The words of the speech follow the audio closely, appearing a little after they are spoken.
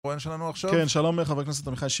רואה שלנו עכשיו? כן, שלום חבר הכנסת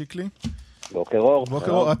עמיחי שיקלי. בוקר אור.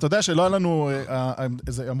 בוקר אור. אתה יודע שלא היה לנו,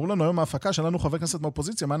 אמרו לנו היום ההפקה שלנו חבר כנסת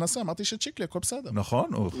מהאופוזיציה, מה נעשה? אמרתי ששיקלי, הכל בסדר. נכון,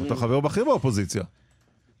 אתה חבר בכיר באופוזיציה.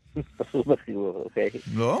 חבר בכיר, אוקיי.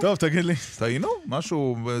 לא? טוב, תגיד לי. טעינו?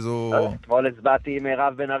 משהו באיזו... אתמול הצבעתי עם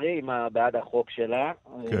מירב בן ארי, בעד החוק שלה,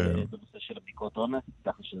 בנושא של הבדיקות אונס,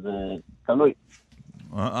 ככה שזה תלוי.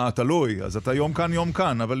 תלוי, אז אתה יום כאן, יום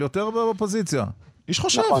כאן, אבל יותר באופוזיציה. איש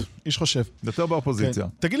חושב, איש חושב. יותר באופוזיציה.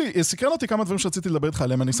 תגיד לי, סקרן אותי כמה דברים שרציתי לדבר איתך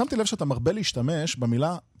עליהם. אני שמתי לב שאתה מרבה להשתמש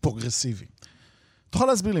במילה פרוגרסיבי. תוכל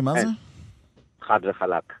להסביר לי מה זה? חד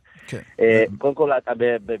וחלק. כן. קודם כל,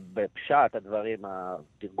 בפשט הדברים,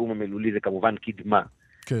 התרגום המילולי זה כמובן קדמה.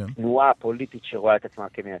 כן. תנועה פוליטית שרואה את עצמה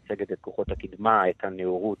כמייצגת את כוחות הקדמה, את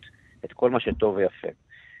הנאורות, את כל מה שטוב ויפה.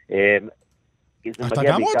 אתה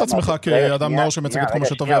גם רואה את עצמך כאדם נאור שמייצג את כל מה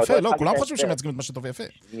שטוב ויפה? לא, כולם חושבים שמייצגים את מה שטוב ויפה.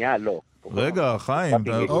 שנייה, לא. רגע, חיים,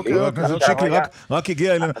 הכנסת שיקלי רק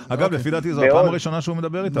הגיע אלינו. אגב, לפי דעתי זו הפעם הראשונה שהוא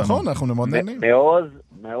מדבר איתנו. נכון, אנחנו מאוד נהנים.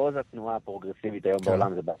 מעוז התנועה הפרוגרסיבית היום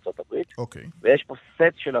בעולם זה בארצות הברית. אוקיי. ויש פה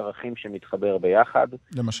סט של ערכים שמתחבר ביחד.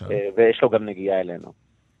 למשל. ויש לו גם נגיעה אלינו.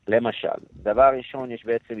 למשל, דבר ראשון, יש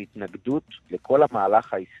בעצם התנגדות לכל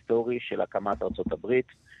המהלך ההיסטורי של הקמת ארצות הברית.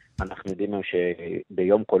 אנחנו יודעים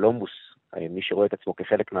שביום קולומבוס, מי שרואה את עצמו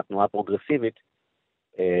כחלק מהתנועה הפרוגרסיבית,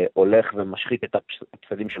 הולך ומשחית את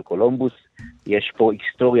הפסדים של קולומבוס. יש פה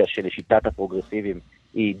היסטוריה של שיטת הפרוגרסיבים,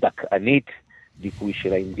 היא דכאנית, דיכוי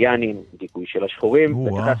של האינדיאנים, דיכוי של השחורים,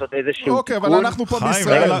 וצריך לעשות איזשהו תיקון. אוקיי, אבל אנחנו פה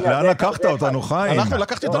בישראל. חיים, לאן לקחת אותנו, חיים? אנחנו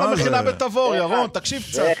לקחתי אותנו למכינה בתבור, ירון, תקשיב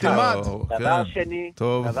קצת, תלמד.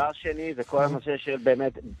 דבר שני, זה כל הנושא של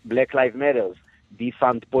באמת Black Lives Matter,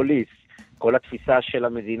 Defund Police, כל התפיסה של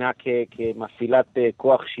המדינה כמפעילת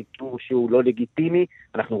כוח שיטור שהוא לא לגיטימי.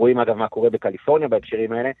 אנחנו רואים אגב מה קורה בקליפורניה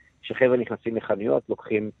בהקשרים האלה, שחבר'ה נכנסים לחנויות,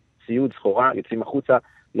 לוקחים ציוד, סחורה, יוצאים החוצה,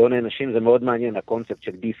 לא נאנשים. זה מאוד מעניין, הקונספט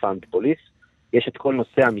של Defund Police. יש את כל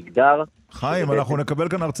נושא המגדר. חיים, אנחנו נקבל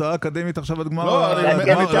כאן הרצאה אקדמית עכשיו עד גמר. לא,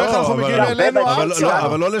 אני מתאר לך, אנחנו מגיעים אלינו ארצה.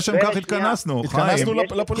 אבל לא לשם כך התכנסנו. התכנסנו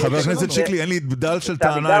לפוליטיקה. חבר הכנסת שיקלי, אין לי בדל של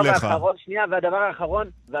טענה אליך. שנייה,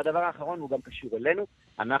 והדבר האחרון הוא גם קשור אלינו.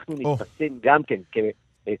 אנחנו נתפסים גם כן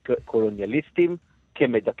כקולוניאליסטים,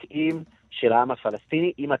 כמדכאים של העם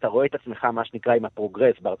הפלסטיני. אם אתה רואה את עצמך, מה שנקרא עם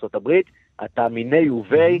הפרוגרס בארצות הברית, אתה מיני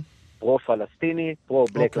ובי, פרו-פלסטיני,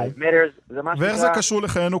 פרו-Black Lives Matter. ואיך זה קשור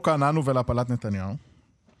לחיינו כאן, אנו ולהפלת נתניהו?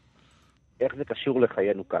 איך זה קשור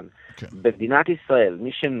לחיינו כאן? במדינת ישראל,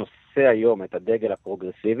 מי שנושא היום את הדגל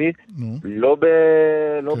הפרוגרסיבי, לא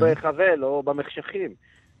בחווה, לא במחשכים.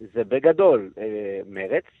 זה בגדול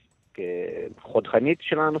מרץ, כחודחנית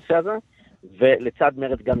של הנושא הזה, ולצד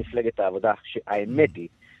מרץ גם מפלגת העבודה, שהאמת היא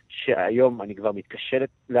שהיום אני כבר מתקשרת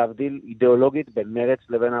להבדיל אידיאולוגית בין מרץ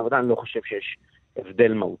לבין העבודה. אני לא חושב שיש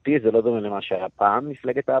הבדל מהותי, זה לא דומה למה שהיה פעם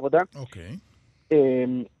מפלגת העבודה. אוקיי.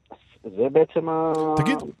 זה בעצם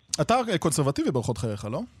תגיד, אתה קונסרבטיבי באורחות חייך,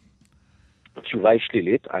 לא? התשובה היא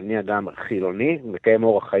שלילית. אני אדם חילוני, מקיים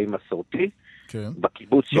אורח חיים מסורתי. כן.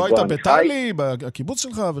 בקיבוץ שבו לא היית בטלי, בקיבוץ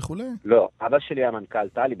שלך וכו'? לא, אבא שלי היה מנכ"ל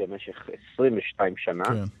טלי במשך 22 שנה.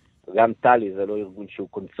 כן. גם טלי זה לא ארגון שהוא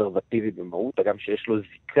קונסרבטיבי במהות, גם שיש לו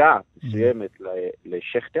זיקה מסוימת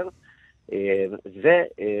לשכתר. זה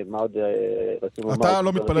מה עוד... אתה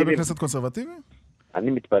לא מתפלל בכנסת קונסרבטיבי?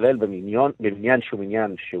 אני מתפלל במניין שהוא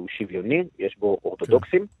מניין שהוא שוויוני, יש בו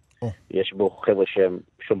אורתודוקסים, יש בו חבר'ה שהם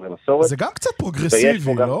שומרי מסורת. זה גם קצת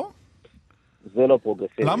פרוגרסיבי, לא? זה לא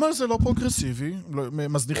פרוגרסיבי. למה זה לא פרוגרסיבי?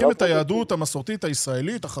 מזניחים את היהדות המסורתית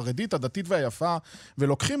הישראלית, החרדית, הדתית והיפה,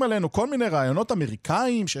 ולוקחים עלינו כל מיני רעיונות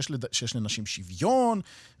אמריקאים שיש לנשים שוויון,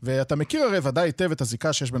 ואתה מכיר הרי ודאי היטב את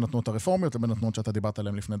הזיקה שיש בין התנועות הרפורמיות לבין התנועות שאתה דיברת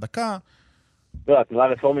עליהן לפני דקה. לא, התנועה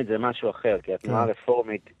הרפורמית זה משהו אחר, כי התנועה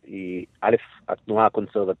הרפורמית היא, א', התנועה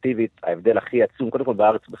הקונסרבטיבית, ההבדל הכי עצום, קודם כל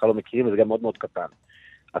בארץ בכלל לא מכירים, וזה גם מאוד מאוד קטן.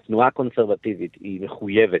 התנועה הקונסרבטיבית היא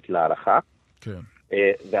מחויבת להלכה, כן.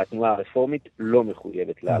 והתנועה הרפורמית לא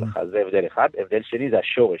מחויבת להלכה. זה הבדל אחד. הבדל שני זה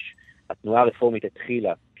השורש. התנועה הרפורמית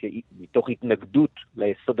התחילה מתוך התנגדות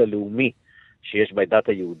ליסוד הלאומי שיש בדת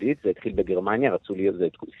היהודית. זה התחיל בגרמניה, רצו להיות, זה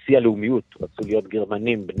שיא הלאומיות, רצו להיות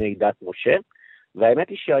גרמנים בני דת משה. והאמת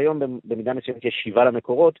היא שהיום במידה מסוימת יש שיבה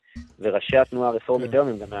למקורות, וראשי התנועה הרפורמית היום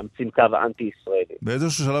הם גם מאמצים קו אנטי-ישראלי.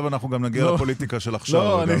 באיזשהו שלב אנחנו גם נגיע לפוליטיקה של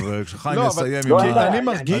עכשיו, כשחיים יסיים עם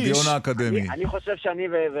הדיון האקדמי. אני חושב שאני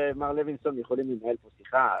ומר לוינסון יכולים לנהל פה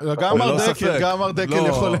שיחה. גם מר דקל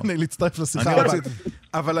יכול להצטרף לשיחה.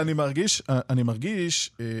 אבל אני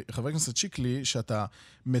מרגיש, חבר הכנסת שיקלי, שאתה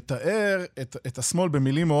מתאר את השמאל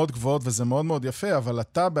במילים מאוד גבוהות, וזה מאוד מאוד יפה, אבל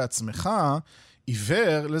אתה בעצמך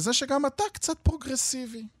עיוור לזה שגם אתה קצת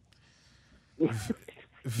פרוגרסיבי.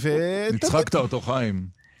 הצחקת אותו, חיים.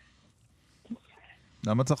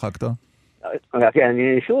 למה צחקת?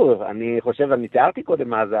 אני חושב, אני תיארתי קודם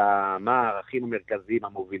מה הערכים המרכזיים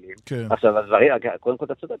המובילים. כן. עכשיו, הדברים, קודם כל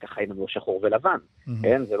אתה צודק, החיים הם לא שחור ולבן.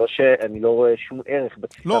 כן? זה לא שאני לא רואה שום ערך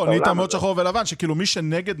בתפיסת העולם. לא, נהיית מאוד שחור ולבן, שכאילו מי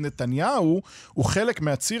שנגד נתניהו, הוא חלק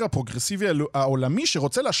מהציר הפרוגרסיבי העולמי,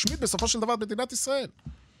 שרוצה להשמיד בסופו של דבר מדינת ישראל.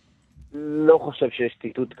 לא חושב שיש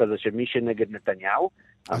ציטוט כזה שמי שנגד נתניהו,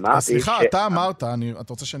 סליחה, אתה אמרת, אתה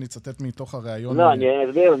רוצה שאני אצטט מתוך הראיון? לא,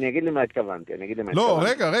 אני אגיד לי מה התכוונתי, לא,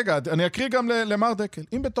 רגע, אני אקריא גם למר דקל.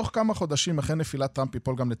 אם בתוך כמה חודשים אחרי נפילת טראמפ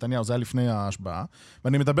ייפול גם נתניהו, זה היה לפני ההשבעה,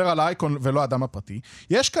 ואני מדבר על האייקון ולא האדם הפרטי,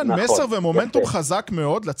 יש כאן מסר ומומנטום חזק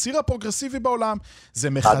מאוד לציר הפרוגרסיבי בעולם. זה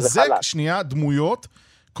מחזק, דמויות,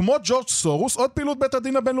 כמו ג'ורג' סורוס, עוד פעילות בית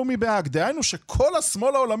הדין הבינלאומי בהאג. דהיינו שכל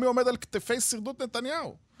השמאל העולמי עומד על כתפי שרידות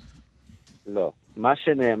נתניהו. לא, מה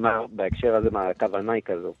שנאמר בהקשר הזה מהכוונה היא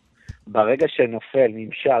כזו. ברגע שנופל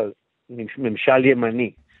ממשל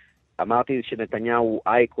ימני, אמרתי שנתניהו הוא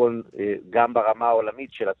אייקון גם ברמה העולמית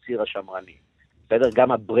של הציר השמרני. בסדר?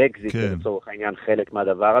 גם הברקזיט לצורך העניין חלק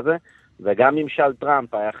מהדבר הזה, וגם ממשל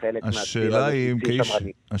טראמפ היה חלק מהציר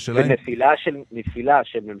השמרני. ונפילה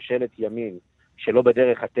של ממשלת ימין, שלא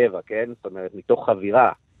בדרך הטבע, כן? זאת אומרת, מתוך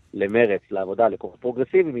חבירה למרץ, לעבודה, לכוח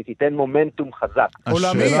פרוגרסיבי, היא תיתן מומנטום חזק.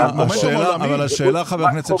 אבל השאלה, חבר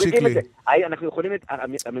הכנסת שיקלי. אנחנו יכולים,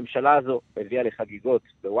 הממשלה הזו הביאה לחגיגות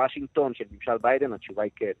בוושינגטון של ממשל ביידן, התשובה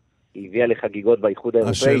היא כן. היא הביאה לחגיגות באיחוד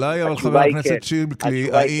האירופאי. השאלה היא, אבל חבר הכנסת שיקלי,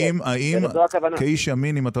 האם כאיש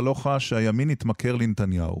ימין, אם אתה לא חש שהימין יתמכר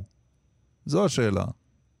לנתניהו? זו השאלה.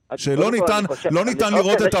 שלא ניתן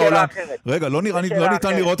לראות את העולם. רגע, לא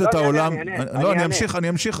ניתן לראות את העולם. לא, אני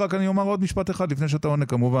אמשיך, רק אני אומר עוד משפט אחד לפני שאתה עונה,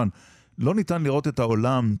 כמובן. לא ניתן לראות את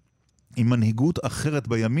העולם עם מנהיגות אחרת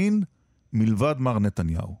בימין מלבד מר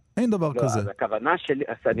נתניהו. אין דבר כזה. אז הכוונה שלי,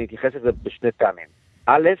 אני אתייחס לזה בשני טעמים.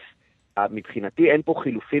 א', מבחינתי אין פה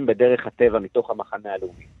חילופים בדרך הטבע מתוך המחנה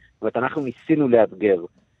הלאומי. זאת אומרת, אנחנו ניסינו לאתגר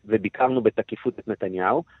וביקרנו בתקיפות את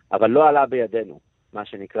נתניהו, אבל לא עלה בידינו. מה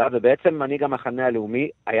שנקרא, ובעצם מנהיג המחנה הלאומי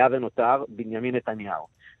היה ונותר בנימין נתניהו.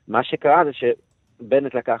 מה שקרה זה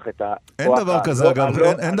שבנט לקח את אין דבר כזה, אגב,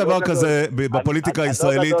 אין דבר כזה בפוליטיקה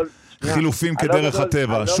הישראלית, חילופים כדרך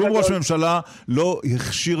הטבע. שום ראש ממשלה לא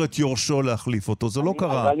הכשיר את יורשו להחליף אותו, זה לא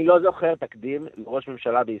קרה. אבל אני לא זוכר תקדים לראש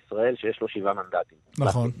ממשלה בישראל שיש לו 7 מנדטים.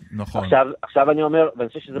 נכון. עכשיו אני אומר, ואני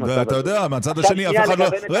חושב שזה מצב... ואתה יודע, מהצד השני, אף אחד לא...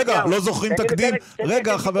 רגע, לא זוכרים תקדים...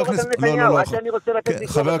 רגע, חבר הכנסת...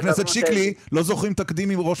 חבר הכנסת שיקלי, לא זוכרים תקדים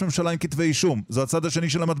עם ראש ממשלה עם כתבי אישום. זה הצד השני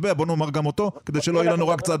של המטבע, בוא נאמר גם אותו, כדי שלא יהיה לנו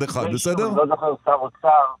רק צד אחד, בסדר? לא זוכר שר אוצר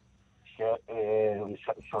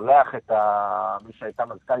ששולח את מי שהייתה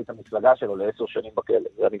מזכ"לית המפלגה שלו ל10 שנים בכלא,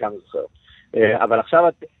 זה אני גם זוכר. אבל עכשיו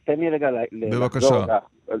תן לי רגע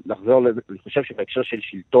לחזור, אני חושב שבהקשר של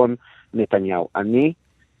שלטון נתניהו, אני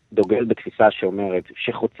דוגל בתפיסה שאומרת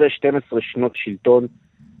שחוצה 12 שנות שלטון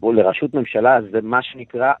או לראשות ממשלה, זה מה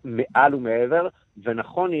שנקרא מעל ומעבר,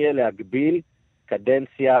 ונכון יהיה להגביל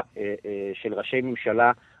קדנציה של ראשי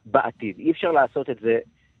ממשלה בעתיד. אי אפשר לעשות את זה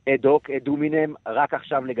אדוק, אדומינם, רק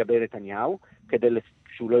עכשיו לגבי נתניהו, כדי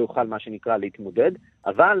שהוא לא יוכל מה שנקרא להתמודד,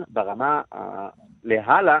 אבל ברמה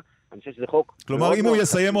להלאה, אני חושב שזה חוק... כלומר, אם הוא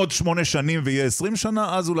יסיים עוד 8 שנים ויהיה 20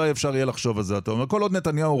 שנה, אז אולי אפשר יהיה לחשוב על זה. אתה אומר, כל עוד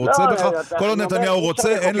נתניהו רוצה בכך, כל עוד נתניהו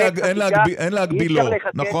רוצה, אין להגביל לו,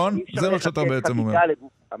 נכון? זה מה שאתה בעצם אומר.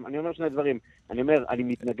 אני אומר שני דברים. אני אומר, אני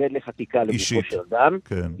מתנגד לחקיקה לגופו של אדם,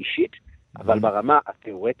 אישית, אבל ברמה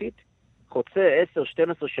התיאורטית, חוצה 10-12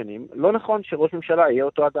 שנים, לא נכון שראש ממשלה יהיה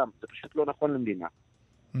אותו אדם. זה פשוט לא נכון למדינה.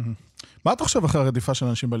 מה אתה חושב אחרי הרדיפה של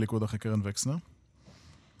אנשים בליכוד אחרי קרן וקסנר?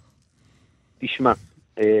 תשמע,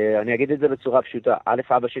 אני אגיד את זה בצורה פשוטה. א',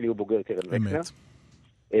 אבא שלי הוא בוגר קרן וקסנר.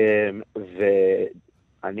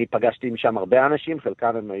 ואני פגשתי עם שם הרבה אנשים,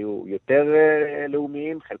 חלקם הם היו יותר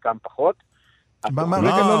לאומיים, חלקם פחות.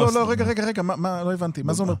 רגע, לא הבנתי.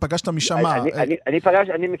 מה זה אומר? פגשת משם מה?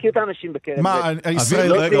 אני מכיר את האנשים בקרן וקסנר. מה,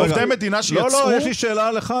 הישראלים, עובדי מדינה שיצאו? לא, יש לי שאלה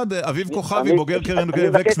על אחד, אביב כוכבי, בוגר קרן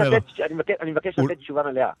וקסנר. אני מבקש לתת תשובה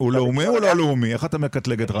מלאה. הוא לאומי או לא לאומי? איך אתה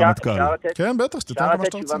מקטלג את רמטכ"ל? כן, בטח, שתיתן מה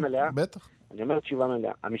שאתה רוצה. בטח. אני אומר תשובה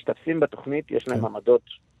מלאה. המשתתפים בתוכנית, יש להם עמדות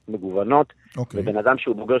מגוונות, ובן אדם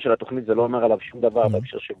שהוא בוגר של התוכנית, זה לא אומר עליו שום דבר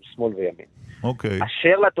בהקשר של שמאל וימין.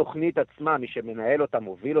 אשר לתוכנית עצמה, מי שמנהל אותה,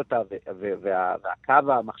 מוביל אותה,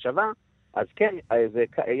 והקו המחשבה, אז כן,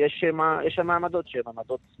 יש שם מעמדות שהן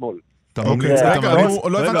מעמדות שמאל. רגע,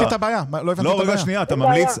 לא הבנתי את הבעיה. לא, רגע, שנייה,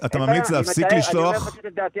 אתה ממליץ להפסיק לשלוח... אני לא חושב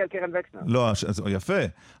את דעתי על קרן וקסנר. לא, יפה.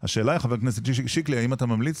 השאלה היא, חבר הכנסת שיקלי, האם אתה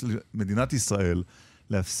ממליץ למדינת ישראל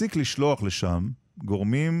להפסיק לשלוח לשם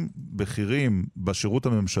גורמים בכירים בשירות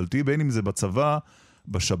הממשלתי, בין אם זה בצבא,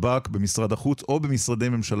 בשב"כ, במשרד החוץ או במשרדי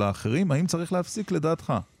ממשלה אחרים, האם צריך להפסיק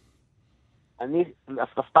לדעתך? אני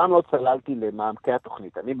אף פעם לא צללתי למעמקי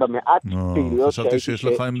התוכנית. אני במעט פעילויות חשבתי שיש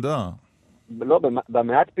לך עמדה. לא,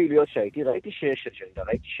 במעט פעילויות שהייתי, ראיתי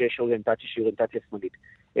שיש אוריינטציה שהיא אוריינטציה שמאלית.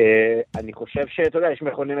 אני חושב שאתה יודע, יש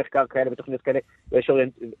מכוני מחקר כאלה בתוכניות כאלה,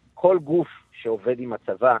 כל גוף שעובד עם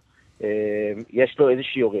הצבא, יש לו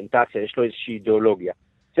איזושהי אוריינטציה, יש לו איזושהי אידיאולוגיה.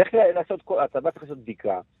 הצבא צריך לעשות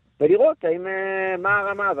בדיקה, ולראות האם, מה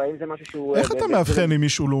הרמה, והאם זה משהו שהוא... איך אתה מאבחן אם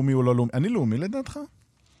מישהו לאומי או לא לאומי? אני לאומי לדעתך?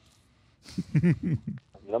 אני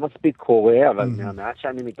לא מספיק קורא, אבל מהמעט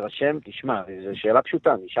שאני מתרשם, תשמע, זו שאלה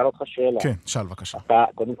פשוטה, אני אשאל אותך שאלה. כן, שאל בבקשה.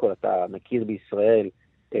 קודם כל, אתה מכיר בישראל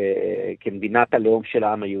כמדינת הלאום של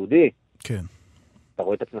העם היהודי? כן. אתה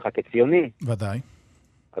רואה את עצמך כציוני? ודאי.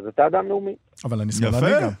 אז אתה אדם לאומי. אבל אני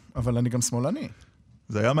שמאלני גם. אבל אני גם שמאלני.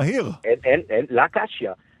 זה היה מהיר. אין, לא קשיא.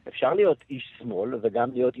 אפשר להיות איש שמאל וגם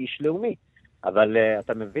להיות איש לאומי. אבל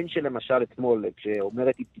אתה מבין שלמשל אתמול,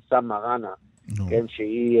 כשאומרת אבתיסאם מראענה, כן,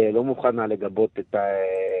 שהיא לא מוכנה לגבות את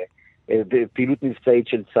הפעילות מבצעית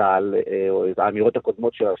של צה"ל, או את האמירות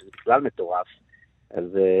הקודמות שלה, שזה בכלל מטורף.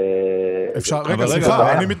 אז... אפשר, רגע,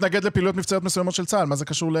 סליחה, אני מתנגד לפעילות מבצעיות מסוימות של צה"ל, מה זה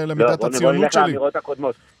קשור למידת הציונות שלי? בוא נלך לאמירות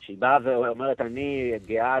הקודמות, שהיא באה ואומרת, אני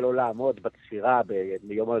גאה לא לעמוד בצפירה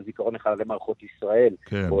ביום הזיכרון לחללי מערכות ישראל,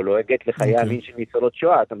 או לועגת לחיי המין של ניצולות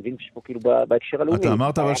שואה, אתה מבין שפה כאילו בהקשר הלאומי. אתה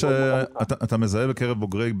אמרת אבל שאתה מזהה בקרב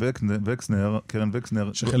בוגרי קרן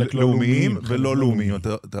וקסנר, לאומיים ולא לאומיים.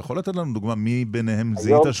 אתה יכול לתת לנו דוגמה מי ביניהם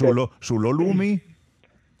זיהית שהוא לא לאומי?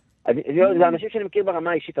 זה אנשים שאני מכיר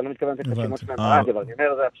ברמה האישית, אני לא מתכוון את השמות שלהם ברדיו, אבל אני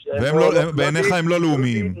אומר... ובעיניך הם לא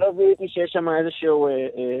לאומיים. לא זיהיתי שיש שם איזשהו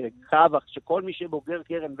קו, שכל מי שבוגר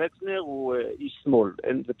קרן וקסנר הוא איש שמאל.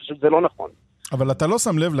 זה לא נכון. אבל אתה לא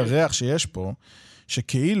שם לב לריח שיש פה,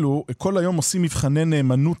 שכאילו כל היום עושים מבחני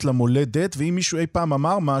נאמנות למולדת, ואם מישהו אי פעם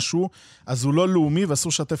אמר משהו, אז הוא לא לאומי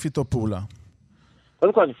ואסור שתף איתו פעולה.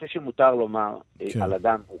 קודם כל, אני חושב שמותר לומר על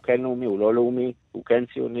אדם, הוא כן לאומי, הוא לא לאומי, הוא כן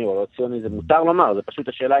ציוני או לא ציוני, זה מותר לומר, זה פשוט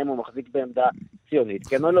השאלה אם הוא מחזיק בעמדה ציונית,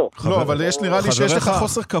 כן או לא. לא, אבל נראה לי שיש לך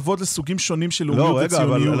חוסר כבוד לסוגים שונים של לאומיות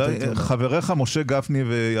וציוניות. לא, רגע, אבל חבריך משה גפני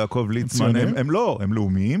ויעקב ליצמן, הם לא, הם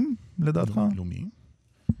לאומיים, לדעתך? לאומיים?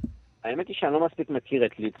 האמת היא שאני לא מספיק מכיר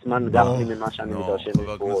את ליצמן גפני ממה שאני מתרשם.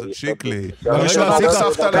 חבר הכנסת שיקלי.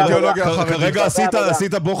 כרגע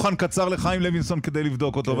עשית בוחן קצר לחיים לוינסון כדי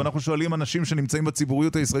לבדוק אותו, ואנחנו שואלים אנשים שנמצאים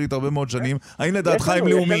בציבוריות הישראלית הרבה מאוד שנים, האם לדעתך הם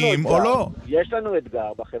לאומיים או לא? יש לנו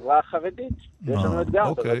אתגר בחברה החרדית. יש לנו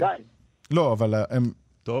אתגר, בוודאי. לא, אבל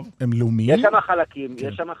טוב. הם לאומיים? יש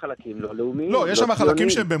שם חלקים לא לאומיים. לא, יש שם חלקים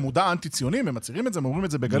שהם במודע אנטי-ציונים, הם מצהירים את זה, הם אומרים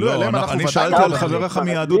את זה בגלוי, עליהם אנחנו אני שאלתי על חבריך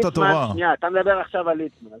מיהדות התורה. שנייה, אתה מדבר עכשיו על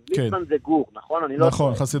ליצמן. ליצמן זה גור, נכון?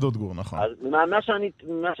 נכון, חסידות גור, נכון. אז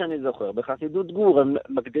מה שאני זוכר, בחסידות גור, הם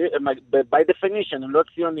by definition, הם לא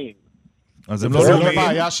ציוניים. אז הם לא לאומיים. זה לא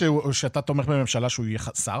בעיה שאתה תומך בממשלה שהוא יהיה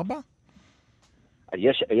שר בה?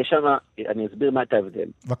 יש שם, אני אסביר מה את ההבדל.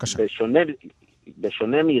 בבקשה.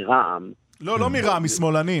 בשונה מרע"מ, לא מרע"מ,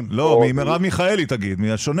 משמאלנים. לא, ממרב מיכאלי תגיד.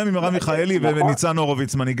 שונה ממרב מיכאלי וניצן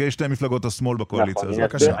הורוביץ, מנהיגי שתי מפלגות השמאל בקואליציה.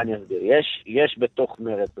 נכון, אני אסביר. יש בתוך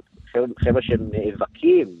מרד, חבר'ה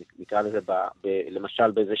שנאבקים, נקרא לזה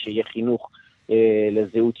למשל באיזה שיהיה חינוך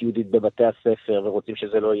לזהות יהודית בבתי הספר, ורוצים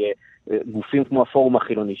שזה לא יהיה גופים כמו הפורום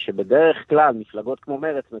החילוני, שבדרך כלל מפלגות כמו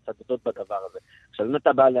מרץ מצטטות בדבר הזה. עכשיו, אם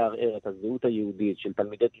אתה בא לערער את הזהות היהודית של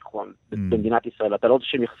תלמידי תיכון במדינת ישראל, אתה לא רוצה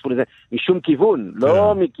שהם יחשפו לזה משום כיוון,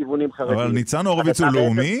 לא מכיוונים חרדים. אבל ניצן הורוביץ הוא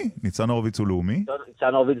לאומי? ניצן הורוביץ הוא לאומי?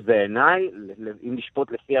 ניצן הורוביץ בעיניי, אם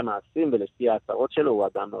לשפוט לפי המעשים ולפי ההצהרות שלו, הוא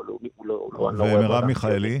אדם לא לאומי. ומרב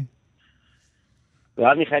מיכאלי?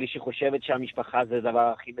 מרב מיכאלי שחושבת שהמשפחה זה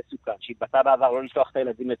הדבר הכי מסוכן, שהתבטא בעבר לא לשלוח את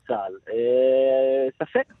הילדים לצה"ל.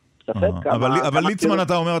 ספק. אבל ליצמן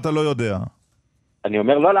אתה אומר אתה לא יודע. אני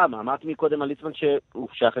אומר לא למה, אמרתי מקודם על ליצמן שהוא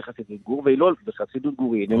שייך לחסידות גור, והיא לא בחסידות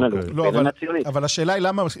גור, היא איננה לא. אבל השאלה היא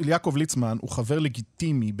למה יעקב ליצמן הוא חבר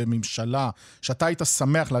לגיטימי בממשלה, שאתה היית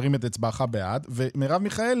שמח להרים את אצבעך בעד, ומרב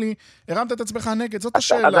מיכאלי הרמת את אצבעך נגד, זאת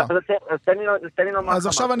השאלה. אז תן לי לומר. אז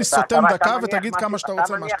עכשיו אני סותם דקה ותגיד כמה שאתה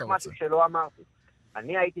רוצה, מה שאתה רוצה. אתה מניח משהו שלא אמרתי.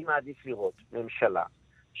 אני הייתי מעדיף לראות ממשלה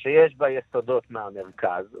שיש בה יסודות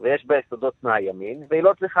מהמרכז, ויש בה יסודות מהימין, והיא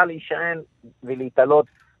לא צריכה להישען ולהתעלות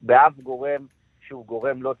באף גורם שהוא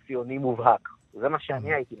גורם לא ציוני מובהק. זה מה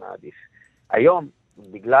שאני הייתי מעדיף. היום,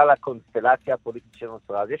 בגלל הקונסטלציה הפוליטית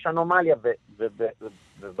שנוצרה, אז יש אנומליה,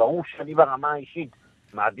 וברור שאני ברמה האישית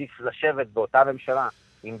מעדיף לשבת באותה ממשלה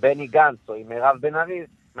עם בני גנץ או עם מירב בן ארי,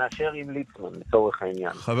 מאשר עם ליצמן, לצורך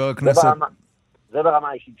העניין. חבר הכנסת... זה ברמה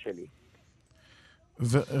האישית שלי.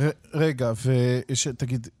 רגע,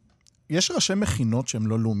 ותגיד, יש ראשי מכינות שהן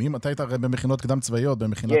לא לאומיים? אתה היית הרי במכינות קדם צבאיות,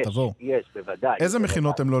 במכינת תבור. יש, בוודאי. איזה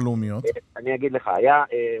מכינות הן לא לאומיות? אני אגיד לך, היה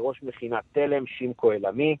ראש מכינת תלם, שמקו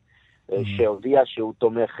אלמי, שהודיע שהוא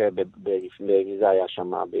תומך, זה היה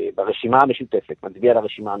שם, ברשימה המשותפת, מצביע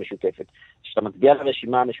לרשימה המשותפת. כשאתה מצביע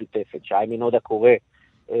לרשימה המשותפת, שאיימן עודה קורא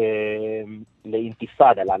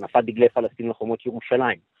לאינתיפאדה, להנפת דגלי פלסטין לחומות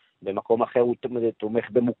ירושלים, במקום אחר הוא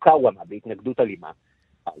תומך במוקאוומה, בהתנגדות אלימה,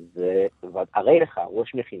 אז הרי לך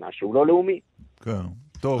ראש מכינה שהוא לא לאומי. כן,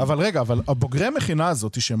 טוב. אבל רגע, אבל הבוגרי המכינה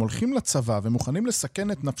הזאת, שהם הולכים לצבא ומוכנים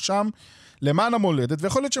לסכן את נפשם למען המולדת,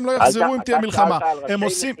 ויכול להיות שהם לא יחזרו אם תהיה מלחמה. הם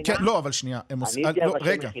עושים, לא, אבל שנייה, הם עושים,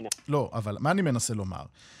 רגע, לא, אבל מה אני מנסה לומר?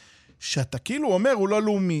 שאתה כאילו אומר הוא לא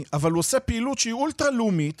לאומי, אבל הוא עושה פעילות שהיא אולטרה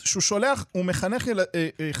לאומית, שהוא שולח, הוא מחנך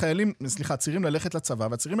חיילים, סליחה, צירים ללכת לצבא,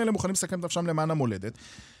 והצירים האלה מוכנים לסכן את נפשם למען המולדת.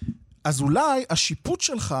 אז אולי השיפוט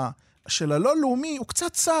שלך, של הלא לאומי, הוא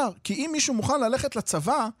קצת צר, כי אם מישהו מוכן ללכת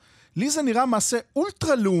לצבא, לי זה נראה מעשה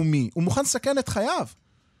אולטרה לאומי, הוא מוכן לסכן את חייו.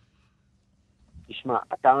 תשמע,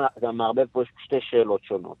 אתה מערבב פה שתי שאלות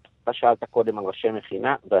שונות. אתה שאלת קודם על ראשי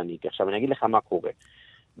מכינה, ואני, עכשיו אני אגיד לך מה קורה.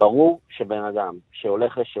 ברור שבן אדם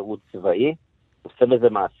שהולך לשירות צבאי, עושה בזה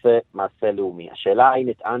מעשה לאומי. השאלה היא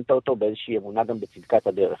נטענת אותו באיזושהי אמונה גם בצדקת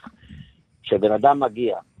הדרך. כשבן אדם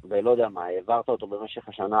מגיע, ולא יודע מה, העברת אותו במשך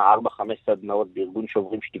השנה 4-5 סדנאות בארגון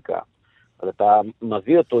שוברים שתיקה, אז אתה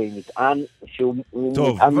מביא אותו עם מטען שהוא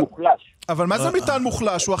מטען מוחלש. אבל מה זה מטען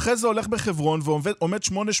מוחלש? הוא אחרי זה הולך בחברון ועומד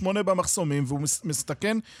 8-8 במחסומים, והוא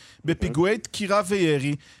מסתכן בפיגועי דקירה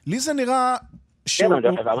וירי. לי זה נראה כן,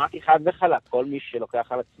 אמרתי חד וחלק, כל מי שלוקח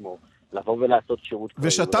על עצמו לבוא ולעשות שירות קרבי.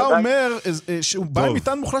 ושאתה אומר שהוא בא עם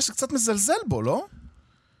מטען מוחלש שקצת מזלזל בו, לא?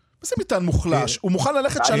 מה זה מטען מוחלש? הוא מוכן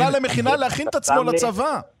ללכת שנה למכינה להכין את עצמו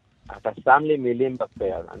לצבא. אתה שם לי מילים בפה.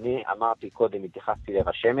 אני אמרתי קודם, התייחסתי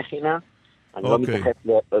לראשי מכינה, אני לא מתייחס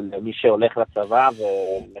למי שהולך לצבא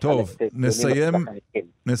טוב,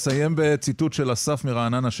 נסיים בציטוט של אסף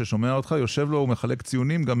מרעננה ששומע אותך, יושב לו ומחלק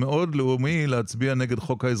ציונים, גם מאוד לאומי להצביע נגד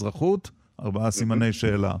חוק האזרחות, 4 סימני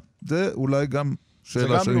שאלה. זה אולי גם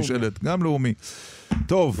שאלה שנשאלת, גם לאומי.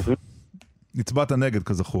 טוב, נצבעת נגד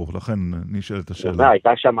כזכור, לכן נשאלת השאלה. הייתה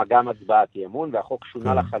שם גם הצבעת אי-אמון, והחוק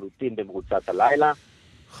שונה לחלוטין במרוצת הלילה.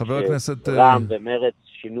 חבר הכנסת... רע"מ ומרצ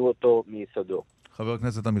שינו אותו מיסודו. חבר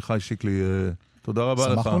הכנסת עמיחי שיקלי, תודה רבה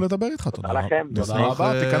לך. שמחנו לדבר איתך, תודה לכם. תודה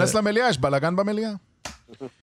רבה, תיכנס למליאה, יש בלגן במליאה.